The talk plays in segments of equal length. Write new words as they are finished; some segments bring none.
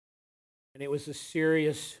and it was a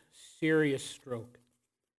serious, serious stroke.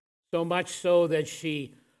 So much so that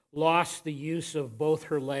she lost the use of both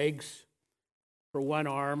her legs for one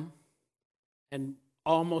arm and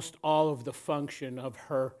almost all of the function of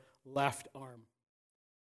her left arm.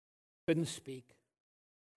 Couldn't speak.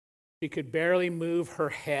 She could barely move her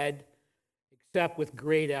head except with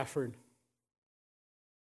great effort.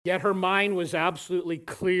 Yet her mind was absolutely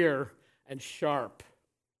clear and sharp.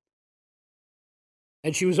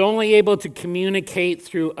 And she was only able to communicate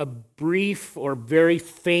through a brief or very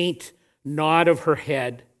faint nod of her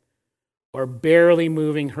head or barely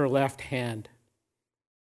moving her left hand.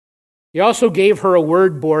 He also gave her a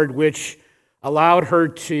word board which allowed her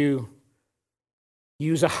to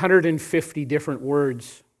use 150 different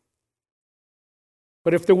words.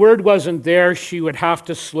 But if the word wasn't there, she would have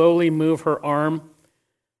to slowly move her arm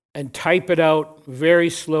and type it out very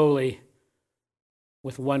slowly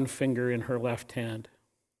with one finger in her left hand.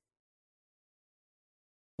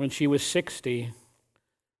 When she was 60,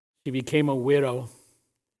 she became a widow,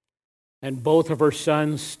 and both of her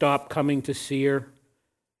sons stopped coming to see her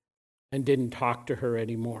and didn't talk to her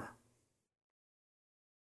anymore.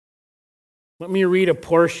 Let me read a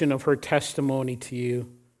portion of her testimony to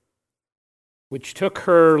you, which took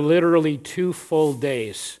her literally 2 full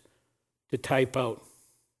days to type out.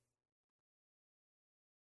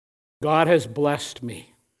 God has blessed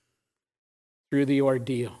me through the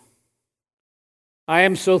ordeal. I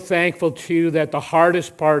am so thankful, too, that the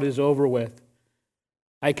hardest part is over with.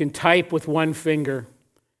 I can type with one finger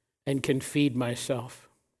and can feed myself.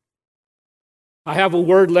 I have a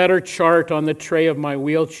word letter chart on the tray of my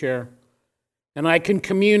wheelchair, and I can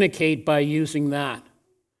communicate by using that.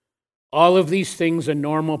 All of these things a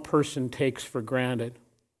normal person takes for granted.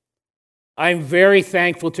 I'm very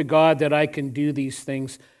thankful to God that I can do these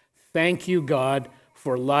things. Thank you, God,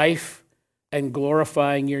 for life and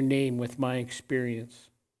glorifying your name with my experience.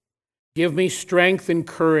 Give me strength and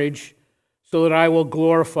courage so that I will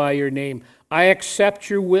glorify your name. I accept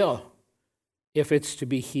your will if it's to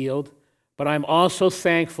be healed, but I'm also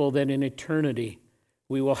thankful that in eternity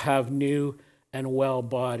we will have new and well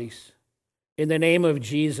bodies. In the name of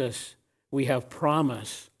Jesus, we have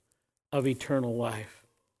promise of eternal life.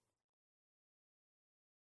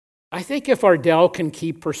 I think if Ardell can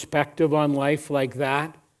keep perspective on life like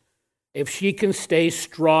that, if she can stay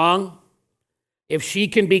strong, if she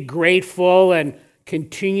can be grateful and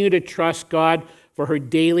continue to trust God for her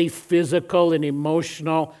daily physical and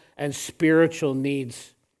emotional and spiritual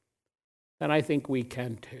needs, then I think we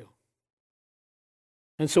can too.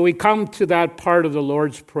 And so we come to that part of the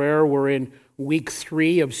Lord's Prayer. We're in week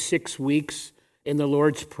 3 of 6 weeks in the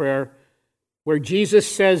Lord's Prayer, where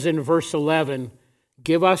Jesus says in verse 11,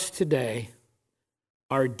 "Give us today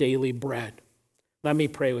our daily bread." Let me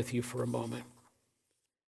pray with you for a moment.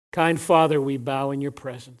 Kind Father, we bow in your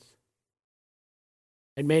presence.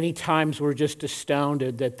 And many times we're just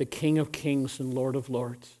astounded that the King of Kings and Lord of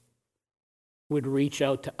Lords would reach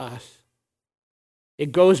out to us.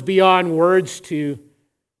 It goes beyond words to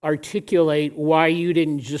articulate why you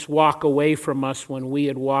didn't just walk away from us when we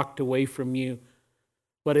had walked away from you,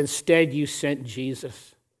 but instead you sent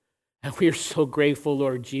Jesus. And we are so grateful,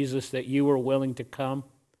 Lord Jesus, that you were willing to come,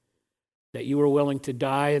 that you were willing to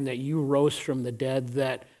die, and that you rose from the dead,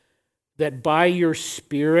 that by your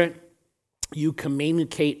Spirit you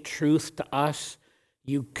communicate truth to us,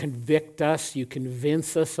 you convict us, you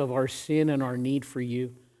convince us of our sin and our need for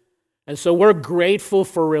you. And so we're grateful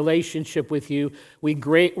for relationship with you.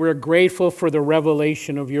 We're grateful for the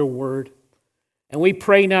revelation of your word. And we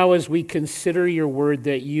pray now as we consider your word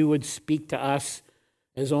that you would speak to us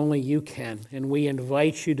as only you can. And we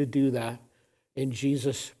invite you to do that in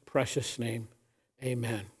Jesus' precious name.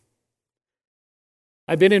 Amen.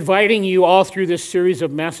 I've been inviting you all through this series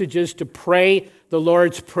of messages to pray the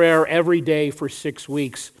Lord's Prayer every day for 6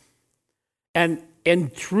 weeks. And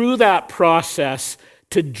through that process,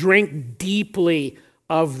 to drink deeply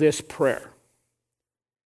of this prayer.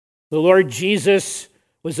 The Lord Jesus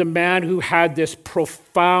was a man who had this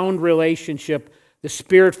profound relationship, the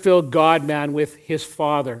Spirit-filled God-man, with his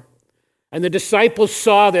Father. And the disciples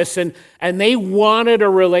saw this, and they wanted a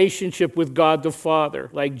relationship with God the Father,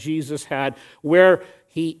 like Jesus had, where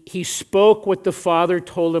he spoke what the Father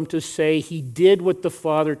told him to say. He did what the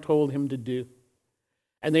Father told him to do.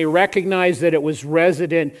 And they recognized that it was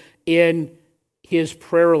resident in his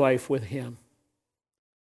prayer life with him.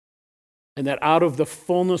 And that out of the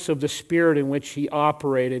fullness of the Spirit in which he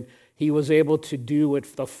operated, he was able to do what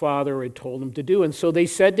the Father had told him to do. And so they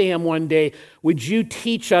said to him one day, "Would you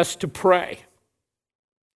teach us to pray?"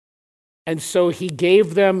 And so he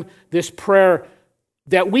gave them this prayer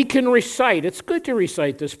that we can recite. It's good to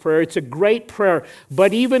recite this prayer. It's a great prayer.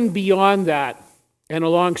 But even beyond that, and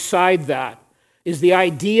alongside that, is the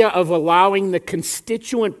idea of allowing the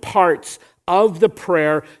constituent parts of the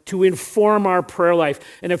prayer to inform our prayer life.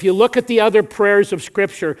 And if you look at the other prayers of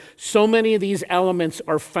Scripture, so many of these elements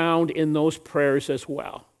are found in those prayers as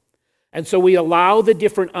well. And so we allow the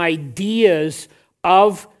different ideas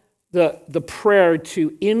of the prayer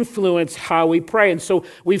to influence how we pray. And so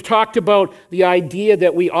we've talked about the idea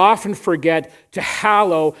that we often forget to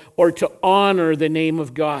hallow or to honor the name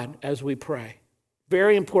of God as we pray.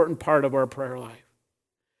 Very important part of our prayer life.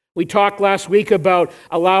 We talked last week about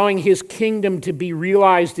allowing His kingdom to be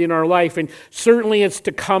realized in our life, and certainly it's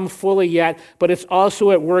to come fully yet, but it's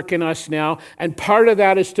also at work in us now. And part of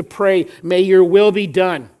that is to pray, may your will be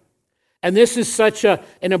done. And this is such an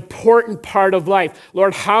important part of life.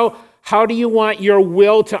 Lord, how do you want your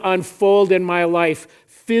will to unfold in my life,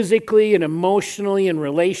 physically and emotionally and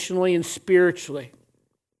relationally and spiritually?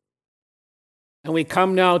 And we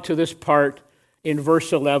come now to this part in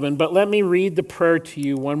verse 11, but let me read the prayer to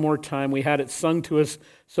you one more time. We had it sung to us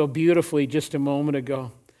so beautifully just a moment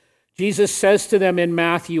ago. Jesus says to them in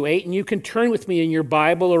Matthew 8, and you can turn with me in your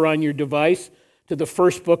Bible or on your device to the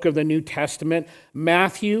first book of the New Testament,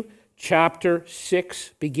 Matthew chapter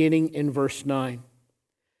 6, beginning in verse 9.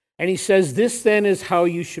 And he says, this then is how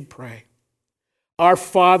you should pray. Our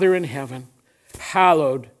Father in heaven,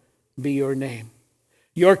 hallowed be your name.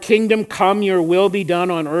 Your kingdom come, your will be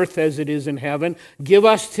done on earth as it is in heaven. Give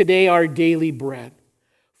us today our daily bread.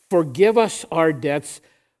 Forgive us our debts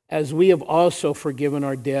as we have also forgiven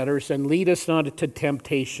our debtors. And lead us not into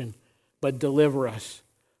temptation, but deliver us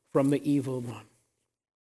from the evil one.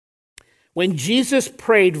 When Jesus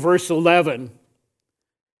prayed, verse 11,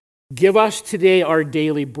 give us today our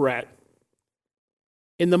daily bread.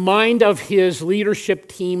 In the mind of his leadership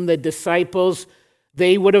team, the disciples,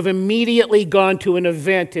 they would have immediately gone to an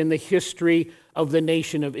event in the history of the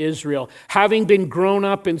nation of Israel. Having been grown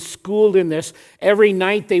up and schooled in this, every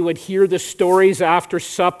night they would hear the stories after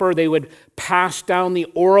supper. They would pass down the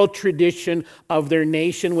oral tradition of their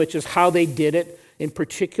nation, which is how they did it, in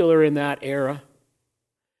particular in that era.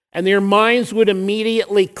 And their minds would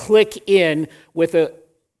immediately click in with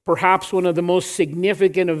perhaps one of the most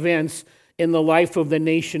significant events in the life of the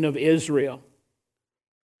nation of Israel,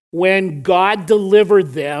 when God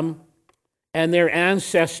delivered them and their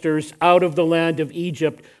ancestors out of the land of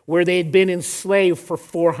Egypt, where they had been enslaved for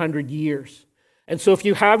 400 years. And so if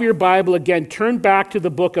you have your Bible again, turn back to the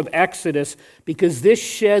book of Exodus, because this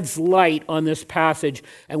sheds light on this passage.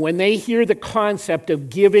 And when they hear the concept of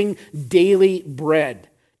giving daily bread,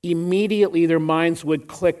 immediately their minds would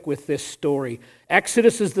click with this story.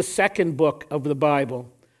 Exodus is the second book of the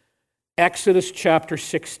Bible. Exodus chapter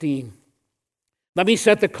 16. Let me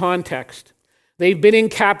set the context. They've been in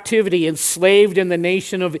captivity, enslaved in the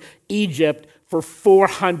nation of Egypt for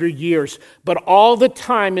 400 years. But all the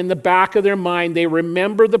time in the back of their mind, they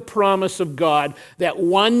remember the promise of God that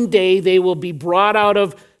one day they will be brought out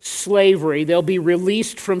of slavery, they'll be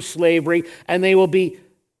released from slavery, and they will be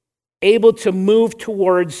able to move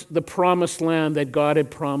towards the promised land that God had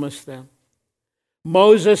promised them.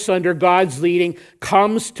 Moses, under God's leading,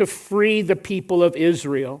 comes to free the people of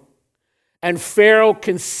Israel. And Pharaoh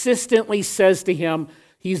consistently says to him,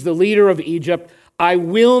 he's the leader of Egypt, I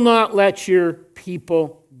will not let your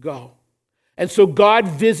people go. And so God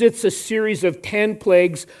visits a series of 10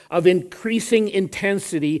 plagues of increasing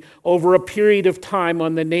intensity over a period of time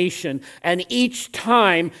on the nation. And each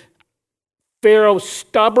time, Pharaoh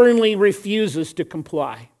stubbornly refuses to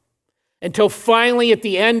comply. Until finally, at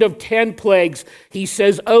the end of 10 plagues, he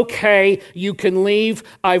says, okay, you can leave.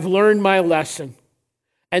 I've learned my lesson.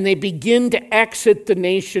 And they begin to exit the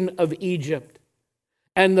nation of Egypt.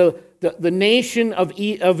 And the nation of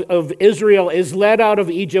Israel is led out of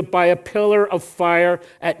Egypt by a pillar of fire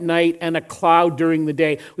at night and a cloud during the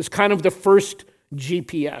day. It was kind of the first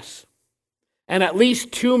GPS. And at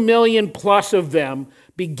least 2 million plus of them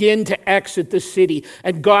begin to exit the city.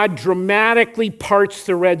 And God dramatically parts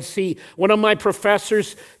the Red Sea. One of my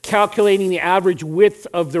professors, calculating the average width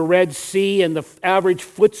of the Red Sea and the average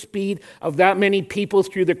foot speed of that many people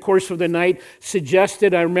through the course of the night,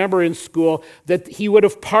 suggested, I remember in school, that he would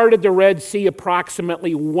have parted the Red Sea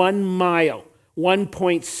approximately 1 mile,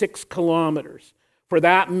 1.6 kilometers, for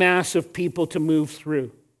that mass of people to move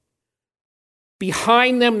through.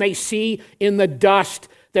 Behind them, they see in the dust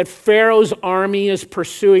that Pharaoh's army is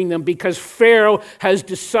pursuing them, because Pharaoh has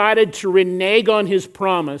decided to renege on his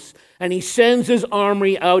promise, and he sends his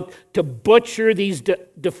army out to butcher these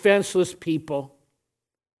defenseless people.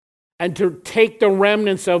 and to take the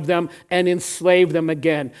remnants of them and enslave them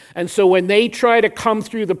again. And so when they try to come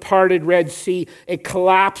through the parted Red Sea, it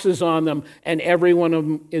collapses on them, and every one of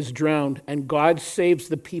them is drowned. And God saves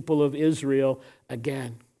the people of Israel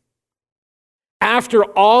again. After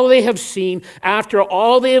all they have seen, after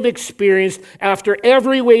all they have experienced, after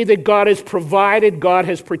every way that God has provided, God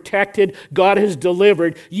has protected, God has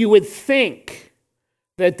delivered, you would think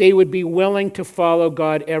that they would be willing to follow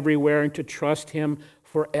God everywhere and to trust Him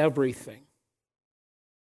for everything.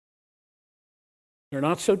 They're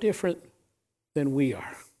not so different than we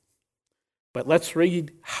are. But let's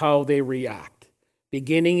read how they react.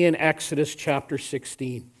 Beginning in Exodus chapter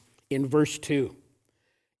 16, in verse 2.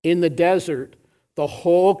 In the desert, the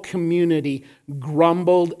whole community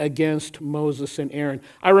grumbled against Moses and Aaron.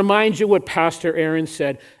 I remind you what Pastor Aaron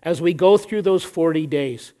said. As we go through those 40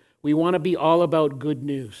 days, we want to be all about good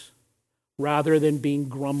news rather than being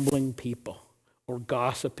grumbling people or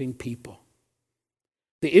gossiping people.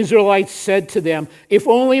 The Israelites said to them, "If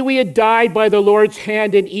only we had died by the Lord's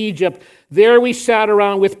hand in Egypt. There we sat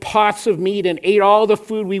around with pots of meat and ate all the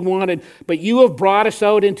food we wanted. But you have brought us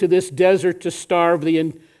out into this desert to starve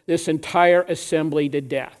this entire assembly to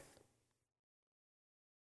death."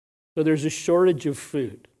 So there's a shortage of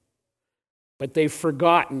food, but they've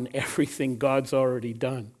forgotten everything God's already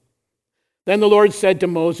done. Then the Lord said to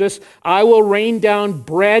Moses, "I will rain down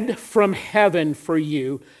bread from heaven for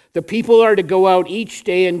you. The people are to go out each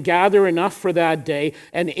day and gather enough for that day,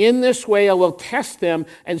 and in this way I will test them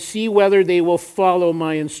and see whether they will follow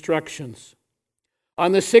my instructions.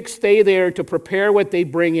 On the 6th day they are to prepare what they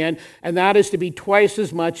bring in, and that is to be twice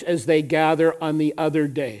as much as they gather on the other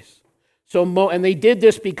days." And they did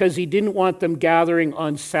this because he didn't want them gathering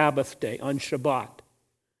on Sabbath day, on Shabbat.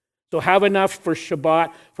 So have enough for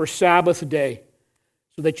Shabbat, for Sabbath day,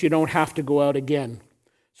 so that you don't have to go out again.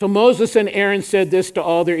 So Moses and Aaron said this to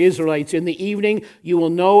all their Israelites: "In the evening you will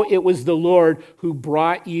know it was the Lord who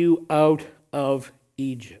brought you out of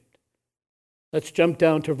Egypt." Let's jump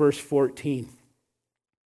down to verse 14,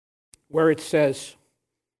 where it says,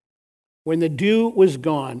 "When the dew was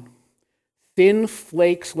gone, thin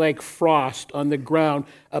flakes like frost on the ground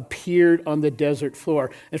appeared on the desert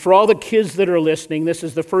floor." And for all the kids that are listening, this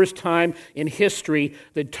is the first time in history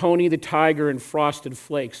that Tony the Tiger and Frosted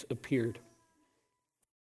Flakes appeared.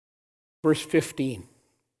 Verse 15.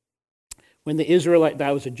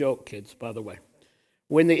 That was a joke, kids, by the way.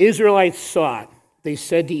 "When the Israelites saw it, they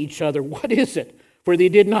said to each other, 'What is it?' For they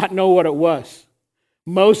did not know what it was.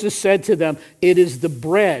 Moses said to them, 'It is the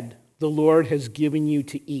bread the Lord has given you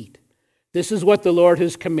to eat. This is what the Lord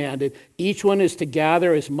has commanded. Each one is to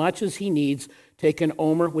gather as much as he needs. Take an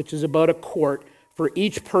omer, which is about a quart, for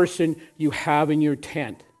each person you have in your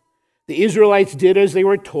tent.' The Israelites did as they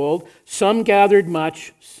were told. Some gathered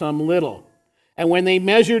much, some little. And when they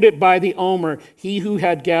measured it by the omer, he who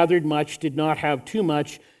had gathered much did not have too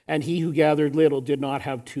much, and he who gathered little did not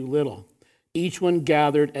have too little. Each one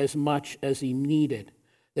gathered as much as he needed.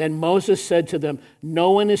 Then Moses said to them,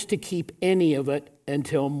 'No one is to keep any of it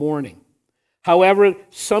until morning.' However,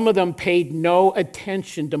 some of them paid no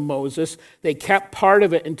attention to Moses. They kept part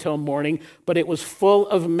of it until morning, but it was full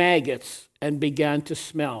of maggots and began to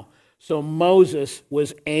smell. So Moses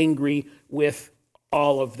was angry with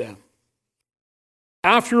all of them.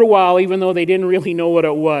 After a while, even though they didn't really know what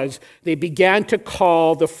it was, they began to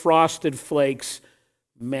call the frosted flakes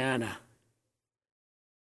manna.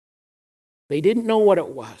 They didn't know what it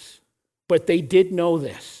was, but they did know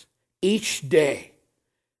this. Each day,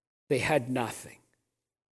 they had nothing.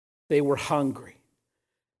 They were hungry.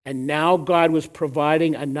 And now God was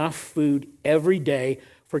providing enough food every day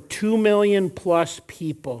for 2 million plus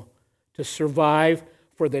people to survive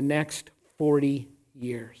for the next 40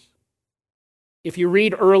 years. If you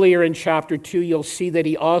read earlier in chapter 2, you'll see that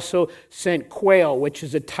he also sent quail, which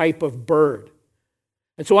is a type of bird.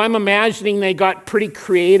 And so I'm imagining they got pretty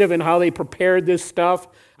creative in how they prepared this stuff.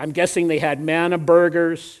 I'm guessing they had manna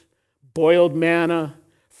burgers, boiled manna,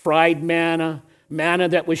 fried manna, manna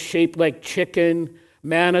that was shaped like chicken,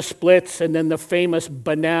 manna splits, and then the famous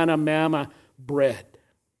banana mamma bread.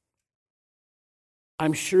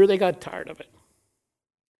 I'm sure they got tired of it,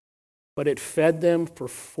 but it fed them for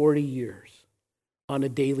 40 years on a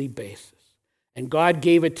daily basis. And God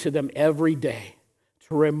gave it to them every day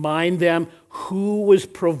to remind them who was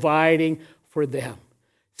providing for them,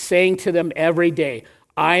 saying to them every day,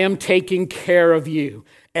 "I am taking care of you.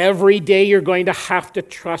 Every day you're going to have to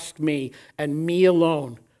trust me and me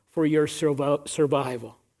alone for your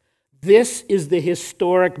survival." This is the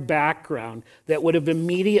historic background that would have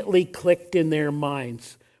immediately clicked in their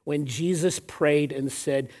minds when Jesus prayed and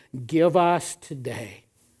said, "Give us today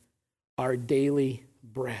our daily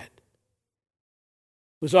bread."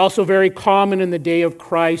 It was also very common in the day of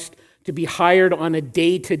Christ to be hired on a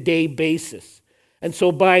day-to-day basis. And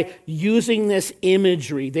so by using this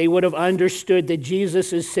imagery, they would have understood that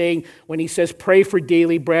Jesus is saying, when he says pray for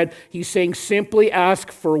daily bread, he's saying simply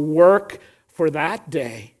ask for work for that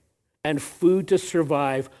day and food to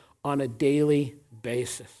survive on a daily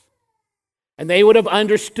basis. And they would have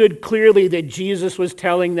understood clearly that Jesus was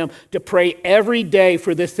telling them to pray every day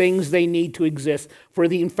for the things they need to exist, for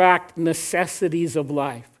the, in fact, necessities of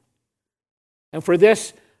life. And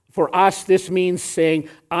for us, this means saying,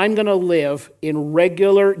 I'm going to live in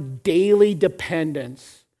regular daily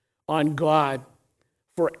dependence on God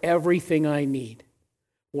for everything I need.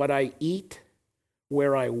 What I eat,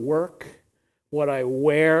 where I work, what I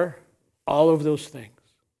wear, all of those things.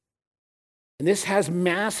 And this has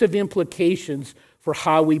massive implications for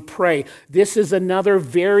how we pray. This is another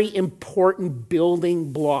very important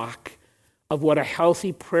building block of what a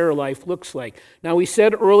healthy prayer life looks like. Now, we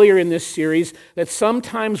said earlier in this series that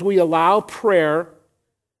sometimes we allow prayer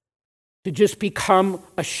to just become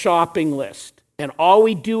a shopping list. And all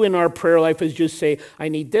we do in our prayer life is just say, I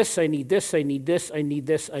need this, I need this, I need this, I need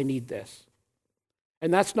this, I need this.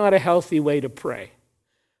 And that's not a healthy way to pray.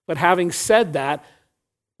 But having said that,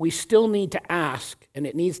 we still need to ask, and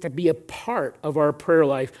it needs to be a part of our prayer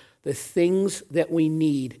life, the things that we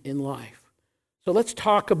need in life. So let's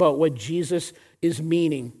talk about what Jesus is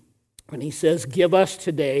meaning when he says, give us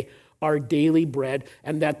today our daily bread,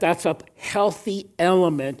 and that's a healthy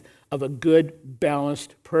element of a good,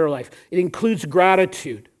 balanced prayer life. It includes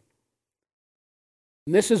gratitude.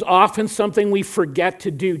 And this is often something we forget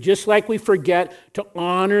to do, just like we forget to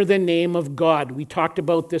honor the name of God. We talked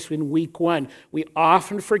about this in week 1. We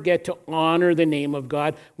often forget to honor the name of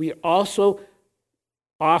God. We are also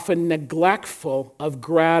often neglectful of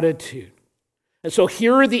gratitude. And so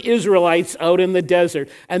here are the Israelites out in the desert,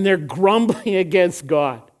 and they're grumbling against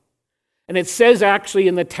God. And it says actually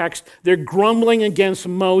in the text, they're grumbling against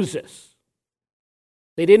Moses.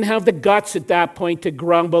 They didn't have the guts at that point to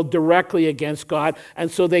grumble directly against God,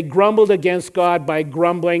 and so they grumbled against God by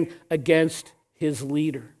grumbling against his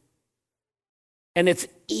leader. And it's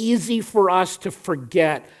easy for us to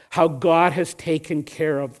forget how God has taken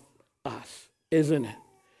care of us, isn't it?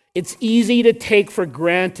 It's easy to take for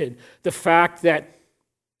granted the fact that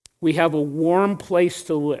we have a warm place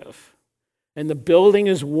to live. And the building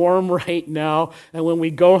is warm right now, and when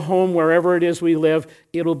we go home, wherever it is we live,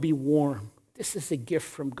 it'll be warm. This is a gift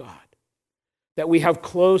from God, that we have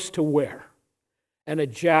clothes to wear and a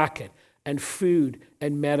jacket and food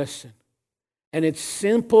and medicine. And it's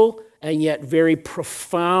simple and yet very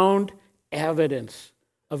profound evidence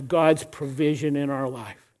of God's provision in our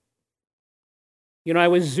life. You know, I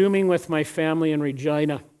was Zooming with my family in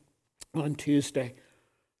Regina on Tuesday.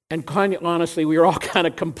 And honestly, we were all kind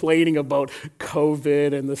of complaining about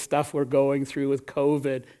COVID and the stuff we're going through with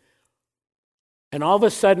COVID. And all of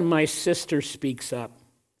a sudden, my sister speaks up,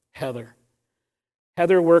 Heather.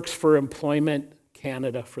 Heather works for Employment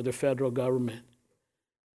Canada, for the federal government.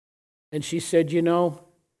 And she said, you know,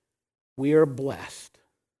 we are blessed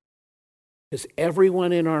because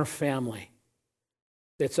everyone in our family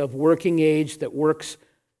that's of working age, that works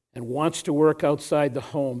and wants to work outside the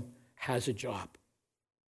home, has a job.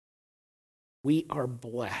 We are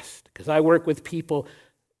blessed because I work with people,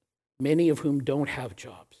 many of whom don't have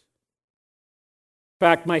jobs. In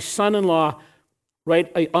fact, my son-in-law,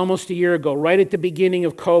 almost a year ago, right at the beginning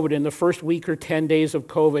of COVID, in the first week or 10 days of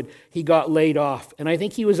COVID, he got laid off. And I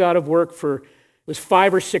think he was out of work for, it was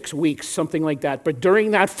 5 or 6 weeks, something like that. But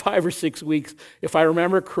during that 5 or 6 weeks, if I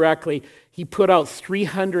remember correctly, he put out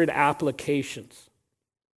 300 applications.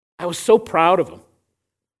 I was so proud of him.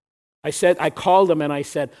 I called him and I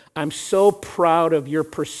said, I'm so proud of your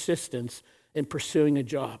persistence in pursuing a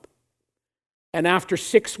job. And after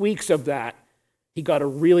 6 weeks of that, he got a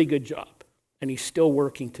really good job, and he's still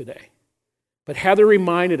working today. But Heather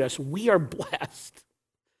reminded us, we are blessed.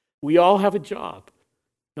 We all have a job.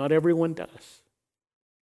 Not everyone does.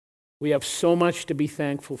 We have so much to be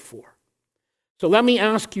thankful for. So let me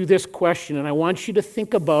ask you this question, and I want you to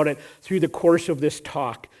think about it through the course of this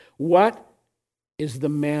talk. What is the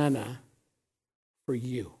manna for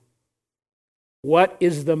you? What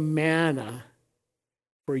is the manna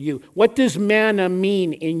for you? What does manna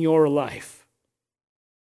mean in your life?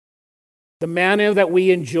 The manna that we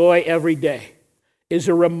enjoy every day is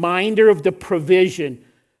a reminder of the provision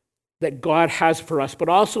that God has for us, but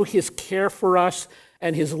also his care for us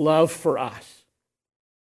and his love for us.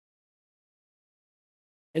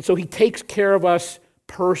 And so he takes care of us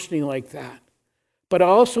personally like that, but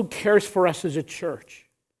also cares for us as a church.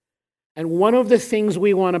 And one of the things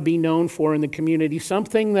we want to be known for in the community,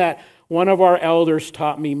 something that one of our elders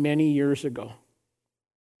taught me many years ago.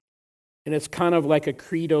 And it's kind of like a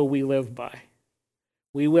credo we live by.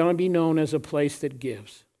 We want to be known as a place that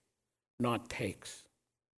gives, not takes.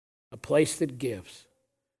 A place that gives,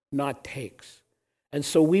 not takes. And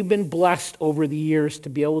so we've been blessed over the years to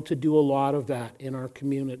be able to do a lot of that in our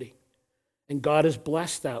community. And God is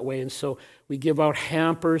blessed that way. And so we give out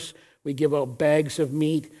hampers, we give out bags of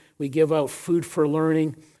meat, we give out food for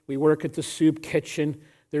learning, we work at the soup kitchen.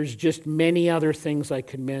 There's just many other things I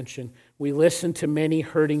could mention. We listen to many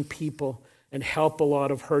hurting people and help a lot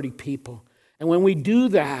of hurting people. And when we do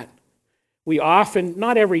that, we often,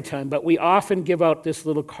 not every time, but we often give out this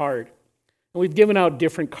little card. And we've given out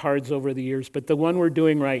different cards over the years, but the one we're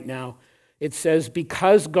doing right now, it says,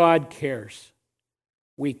 because God cares,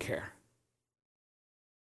 we care.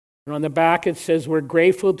 And on the back it says, we're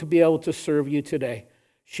grateful to be able to serve you today,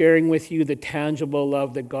 sharing with you the tangible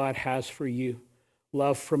love that God has for you,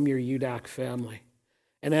 love from your UDAC family.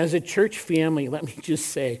 And as a church family, let me just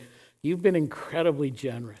say, you've been incredibly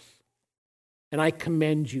generous. And I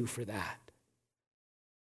commend you for that.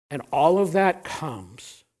 And all of that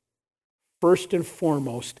comes, first and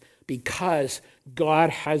foremost, because God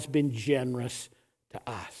has been generous to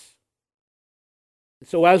us.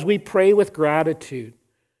 So as we pray with gratitude,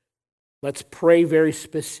 let's pray very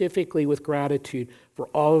specifically with gratitude for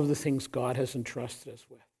all of the things God has entrusted us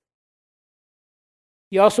with.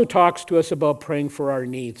 He also talks to us about praying for our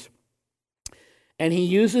needs. And he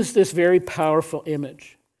uses this very powerful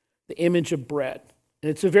image, the image of bread. And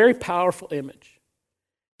it's a very powerful image.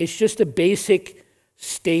 It's just a basic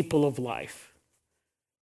staple of life.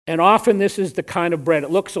 And often this is the kind of bread.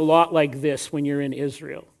 It looks a lot like this when you're in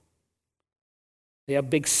Israel. They have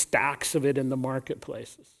big stacks of it in the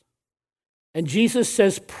marketplaces. And Jesus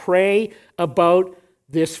says, pray about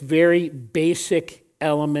this very basic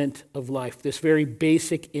element of life, this very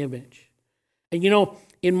basic image. And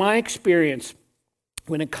in my experience,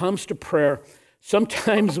 when it comes to prayer,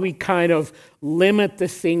 sometimes we kind of limit the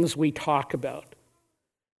things we talk about.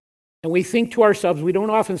 And we think to ourselves, we don't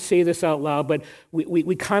often say this out loud, but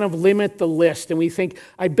we kind of limit the list. And we think,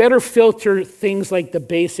 I better filter things like the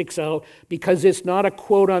basics out because it's not a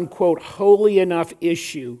quote-unquote holy enough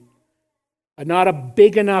issue, not a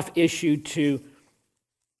big enough issue to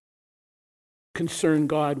concern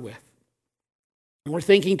God with. And we're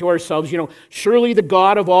thinking to ourselves, surely the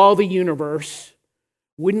God of all the universe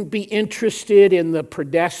wouldn't be interested in the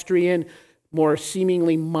pedestrian, more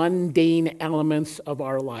seemingly mundane elements of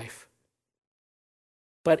our life.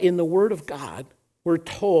 But in the Word of God, we're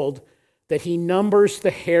told that He numbers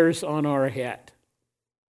the hairs on our head.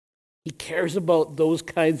 He cares about those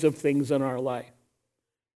kinds of things in our life.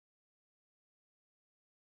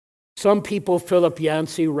 Some people, Philip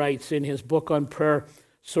Yancey writes in his book on prayer,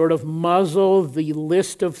 sort of muzzle the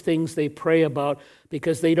list of things they pray about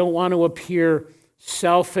because they don't want to appear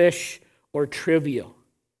selfish or trivial.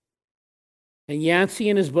 And Yancey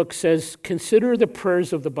in his book says, consider the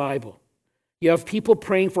prayers of the Bible. You have people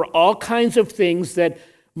praying for all kinds of things that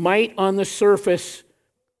might on the surface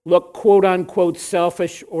look quote-unquote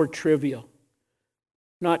selfish or trivial.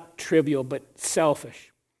 Not trivial, but selfish.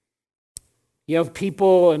 You have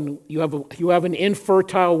people, and you have an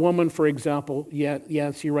infertile woman, for example,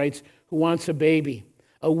 Yancey writes, who wants a baby.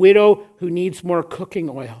 A widow who needs more cooking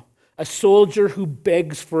oil. A soldier who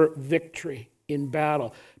begs for victory in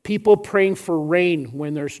battle. People praying for rain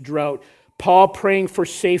when there's drought. Paul praying for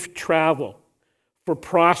safe travel, for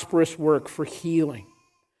prosperous work, for healing.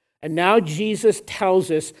 And now Jesus tells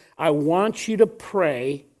us, I want you to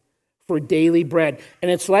pray for daily bread. And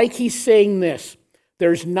it's like he's saying this,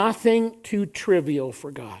 there's nothing too trivial for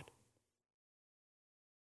God.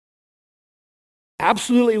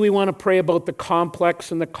 Absolutely, we want to pray about the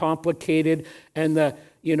complex and the complicated and the,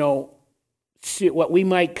 what we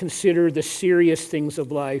might consider the serious things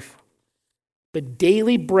of life. But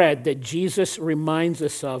daily bread that Jesus reminds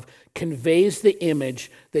us of conveys the image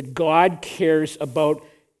that God cares about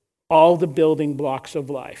all the building blocks of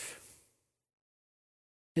life.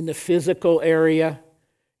 In the physical area,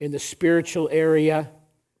 in the spiritual area,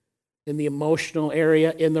 in the emotional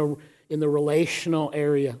area, in the relational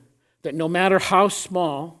area. That no matter how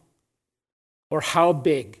small or how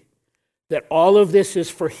big, that all of this is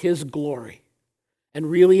for His glory and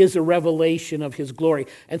really is a revelation of His glory.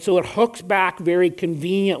 And so it hooks back very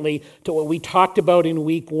conveniently to what we talked about in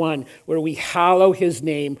week 1, where we hallow His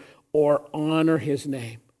name or honor His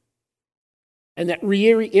name. And that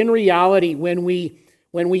in reality, when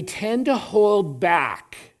we tend to hold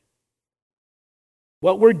back,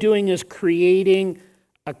 what we're doing is creating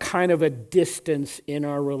a kind of a distance in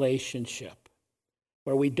our relationship.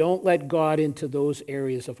 where we don't let God into those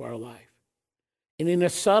areas of our life. And in a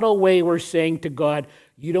subtle way, we're saying to God,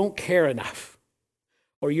 you don't care enough,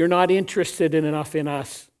 or you're not interested enough in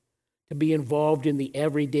us to be involved in the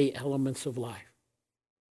everyday elements of life.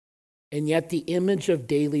 And yet the image of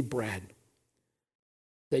daily bread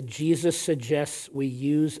that Jesus suggests we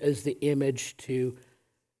use as the image to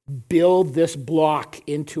build this block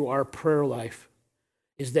into our prayer life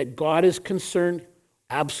is that God is concerned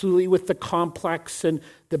absolutely with the complex and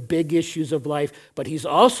the big issues of life, but he's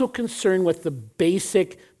also concerned with the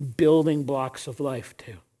basic building blocks of life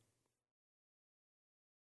too.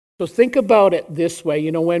 So think about it this way,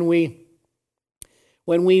 when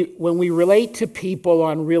we relate to people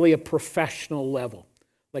on really a professional level,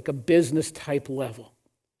 like a business type level,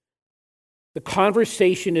 the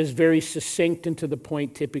conversation is very succinct and to the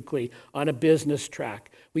point typically on a business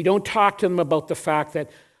track. We don't talk to them about the fact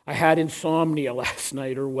that I had insomnia last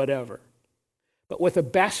night or whatever. But with a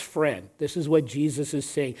best friend, this is what Jesus is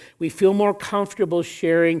saying. We feel more comfortable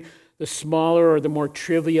sharing the smaller or the more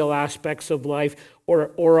trivial aspects of life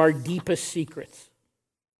or our deepest secrets.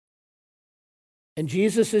 And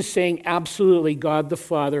Jesus is saying, absolutely, God the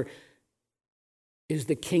Father is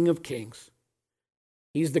the King of Kings.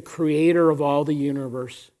 He's the creator of all the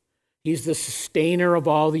universe. He's the sustainer of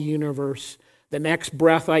all the universe. The next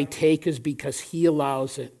breath I take is because he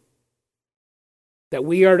allows it. That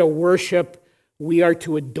we are to worship, we are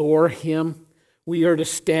to adore him, we are to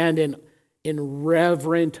stand in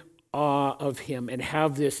reverent awe of him and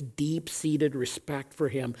have this deep-seated respect for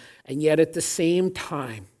him. And yet at the same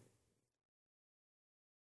time,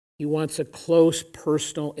 he wants a close,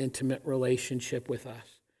 personal, intimate relationship with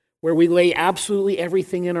us, where we lay absolutely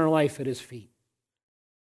everything in our life at his feet.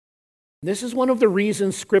 This is one of the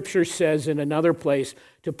reasons Scripture says in another place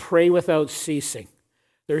to pray without ceasing.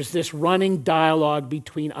 There's this running dialogue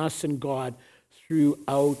between us and God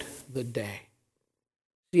throughout the day.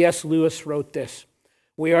 C.S. Lewis wrote this: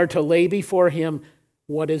 we are to lay before him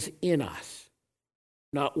what is in us,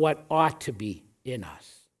 not what ought to be in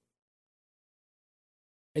us.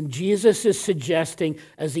 And Jesus is suggesting,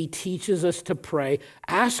 as he teaches us to pray,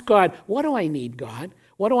 ask God, what do I need, God?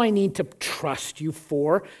 What do I need to trust you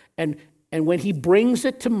for? And when he brings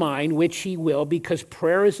it to mind, which he will, because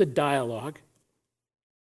prayer is a dialogue,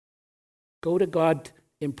 go to God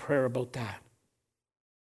in prayer about that.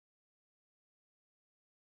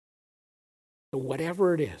 So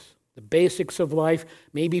whatever it is, the basics of life,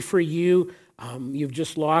 maybe for you, you've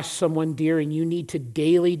just lost someone dear and you need to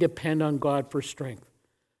daily depend on God for strength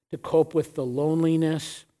to cope with the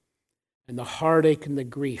loneliness and the heartache and the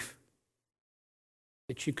grief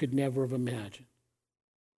that you could never have imagined.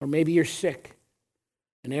 Or maybe you're sick,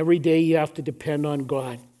 and every day you have to depend on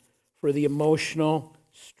God for the emotional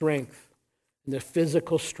strength and the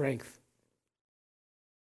physical strength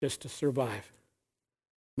just to survive.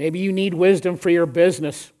 Maybe you need wisdom for your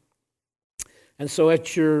business. And so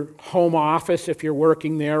at your home office, if you're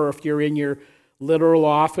working there, or if you're in your literal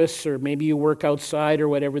office, or maybe you work outside, or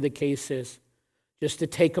whatever the case is, just to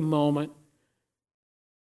take a moment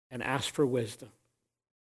and ask for wisdom.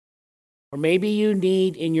 Or maybe you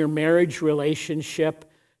need in your marriage relationship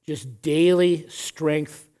just daily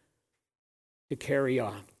strength to carry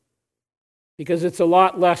on, because it's a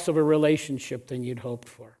lot less of a relationship than you'd hoped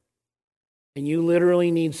for. And you literally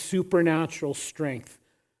need supernatural strength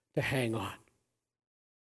to hang on.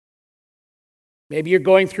 Maybe you're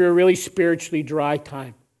going through a really spiritually dry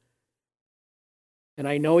time. And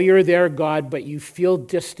I know you're there, God, but you feel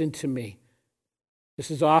distant to me.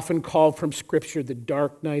 This is often called from Scripture the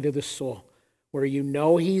dark night of the soul, where you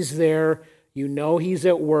know he's there, you know he's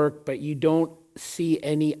at work, but you don't see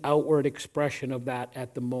any outward expression of that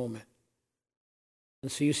at the moment.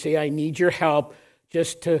 And so you say, I need your help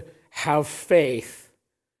just to have faith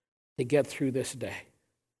to get through this day.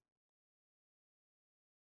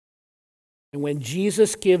 And when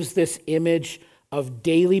Jesus gives this image of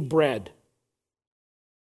daily bread,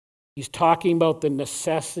 he's talking about the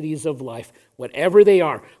necessities of life, whatever they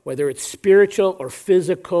are, whether it's spiritual or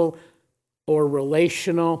physical or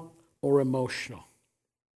relational or emotional.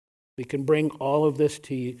 We can bring all of this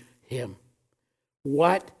to him.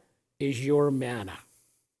 What is your manna?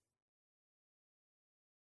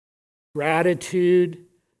 Gratitude,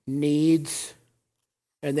 needs,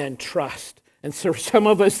 and then trust. And so for some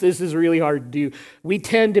of us, this is really hard to do. We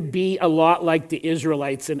tend to be a lot like the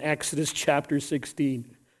Israelites in Exodus chapter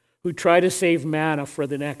 16, who try to save manna for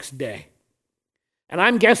the next day. And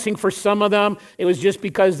I'm guessing for some of them, it was just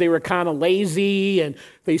because they were kind of lazy and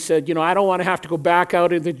they said, I don't want to have to go back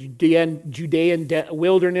out into the Judean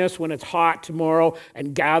wilderness when it's hot tomorrow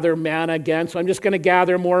and gather manna again. So I'm just going to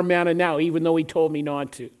gather more manna now, even though he told me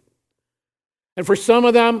not to. And for some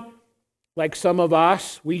of them, like some of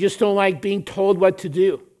us, we just don't like being told what to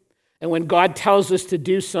do. And when God tells us to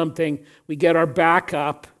do something, we get our back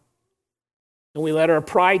up and we let our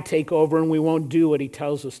pride take over and we won't do what he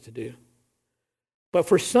tells us to do. But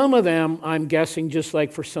for some of them, I'm guessing, just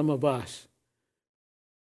like for some of us,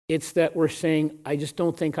 it's that we're saying, I just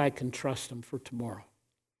don't think I can trust him for tomorrow.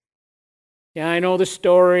 Yeah, I know the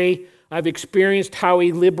story. I've experienced how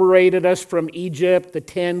he liberated us from Egypt, the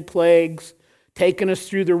 10 plagues, taking us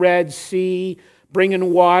through the Red Sea,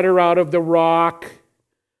 bringing water out of the rock.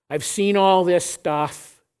 I've seen all this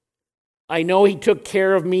stuff. I know he took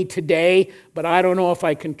care of me today, but I don't know if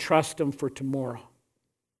I can trust him for tomorrow.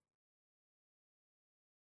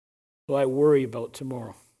 So I worry about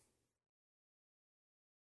tomorrow.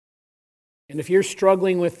 And if you're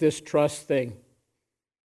struggling with this trust thing,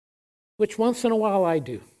 which once in a while I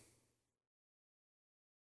do,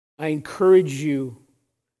 I encourage you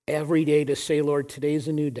every day to say, Lord, today's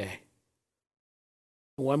a new day.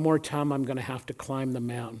 One more time, I'm going to have to climb the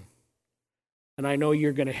mountain. And I know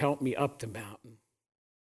you're going to help me up the mountain.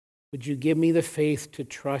 Would you give me the faith to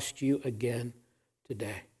trust you again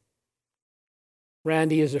today?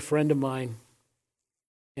 Randy is a friend of mine.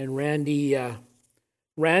 And Randy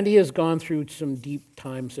has gone through some deep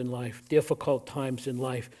times in life, difficult times in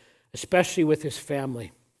life, especially with his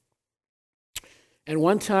family. And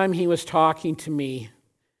one time he was talking to me,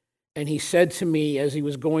 and he said to me as he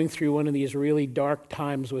was going through one of these really dark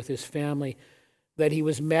times with his family, that he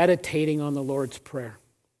was meditating on the Lord's Prayer.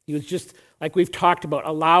 He was just, like we've talked about,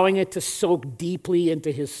 allowing it to soak deeply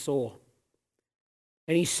into his soul.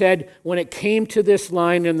 And he said, when it came to this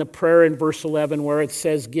line in the prayer in verse 11 where it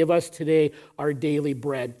says, give us today our daily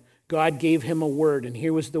bread, God gave him a word, and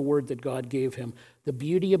here was the word that God gave him. The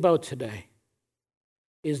beauty about today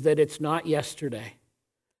is that it's not yesterday,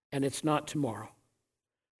 and it's not tomorrow.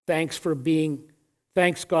 Thanks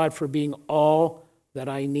God for being all that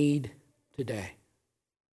I need today.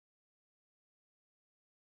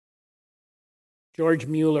 George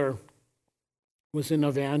Mueller was an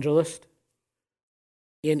evangelist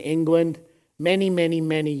in England many, many,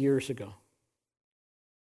 many years ago.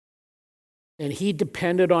 And he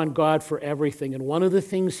depended on God for everything. And one of the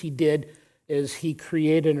things he did is he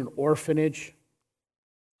created an orphanage.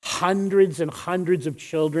 Hundreds and hundreds of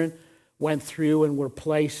children went through and were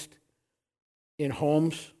placed in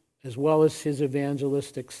homes, as well as his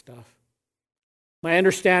evangelistic stuff. My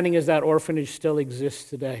understanding is that orphanage still exists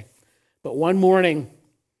today. But one morning,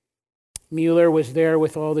 Mueller was there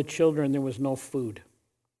with all the children. There was no food.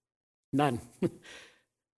 None.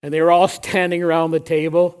 And they were all standing around the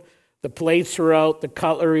table. The plates were out, the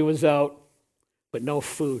cutlery was out, but no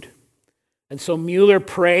food. And so Mueller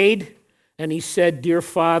prayed, and he said, Dear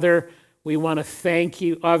Father, we want to thank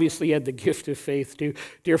you. Obviously, he had the gift of faith too.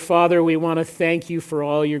 Dear Father, we want to thank you for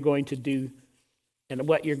all you're going to do and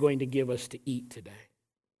what you're going to give us to eat today.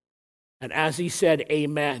 And as he said,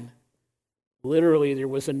 Amen, literally there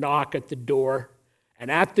was a knock at the door,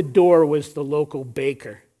 and at the door was the local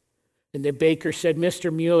baker. And the baker said,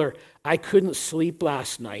 Mr. Mueller, I couldn't sleep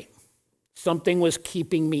last night. Something was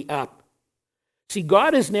keeping me up. See,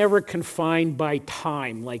 God is never confined by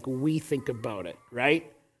time like we think about it,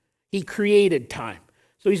 right? He created time.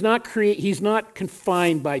 So he's not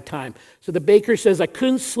confined by time. So the baker says, I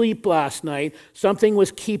couldn't sleep last night. Something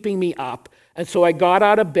was keeping me up. And so I got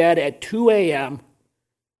out of bed at 2 a.m.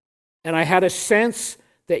 and I had a sense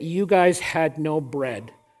that you guys had no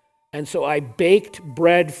bread. And so I baked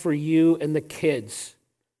bread for you and the kids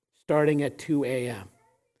starting at 2 a.m.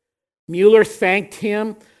 Mueller thanked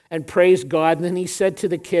him and praised God. And then he said to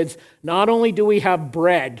the kids, not only do we have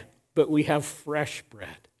bread, but we have fresh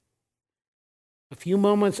bread. A few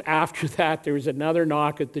moments after that, there was another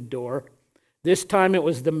knock at the door. This time it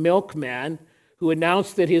was the milkman who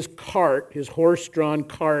announced that his cart, his horse-drawn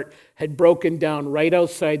cart, had broken down right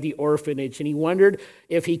outside the orphanage. And he wondered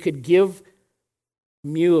if he could give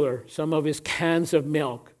Mueller some of his cans of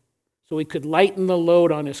milk so he could lighten the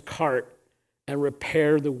load on his cart and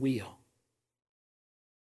repair the wheel.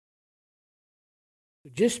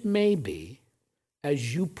 Just maybe,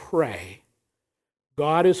 as you pray,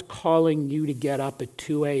 God is calling you to get up at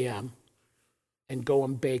 2 a.m. and go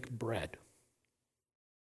and bake bread.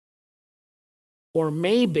 Or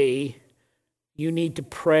maybe you need to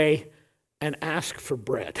pray and ask for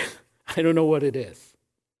bread. I don't know what it is.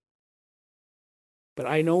 But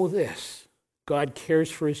I know this, God cares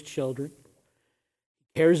for his children.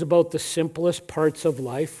 cares about the simplest parts of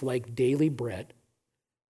life, like daily bread.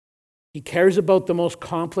 He cares about the most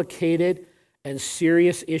complicated and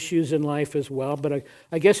serious issues in life as well. But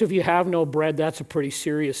I guess if you have no bread, that's a pretty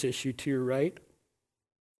serious issue too, right?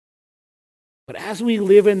 But as we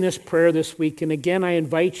live in this prayer this week, and again, I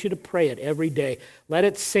invite you to pray it every day. Let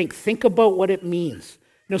it sink. Think about what it means.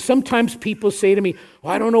 You know, sometimes people say to me,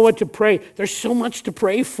 I don't know what to pray. There's so much to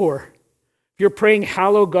pray for. If you're praying,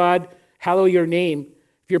 hallow God, hallow your name.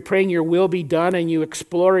 If you're praying your will be done and you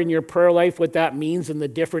explore in your prayer life what that means and the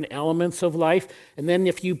different elements of life, and then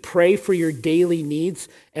if you pray for your daily needs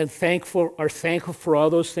and are thankful for all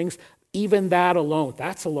those things, even that alone,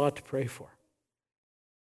 that's a lot to pray for.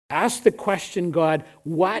 Ask the question, God,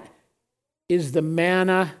 what is the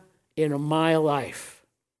manna in my life?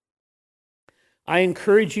 I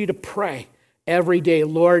encourage you to pray every day,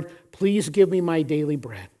 Lord, please give me my daily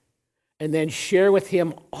bread. And then share with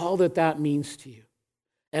him all that means to you.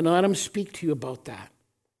 And let him speak to you about that.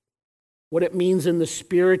 What it means in the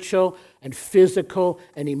spiritual and physical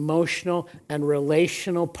and emotional and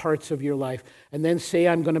relational parts of your life. And then say,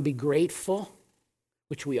 I'm going to be grateful,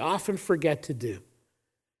 which we often forget to do,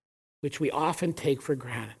 which we often take for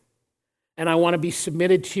granted. And I want to be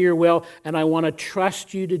submitted to your will, and I want to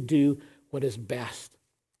trust you to do what is best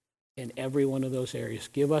in every one of those areas.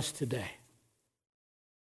 Give us today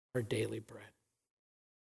our daily bread.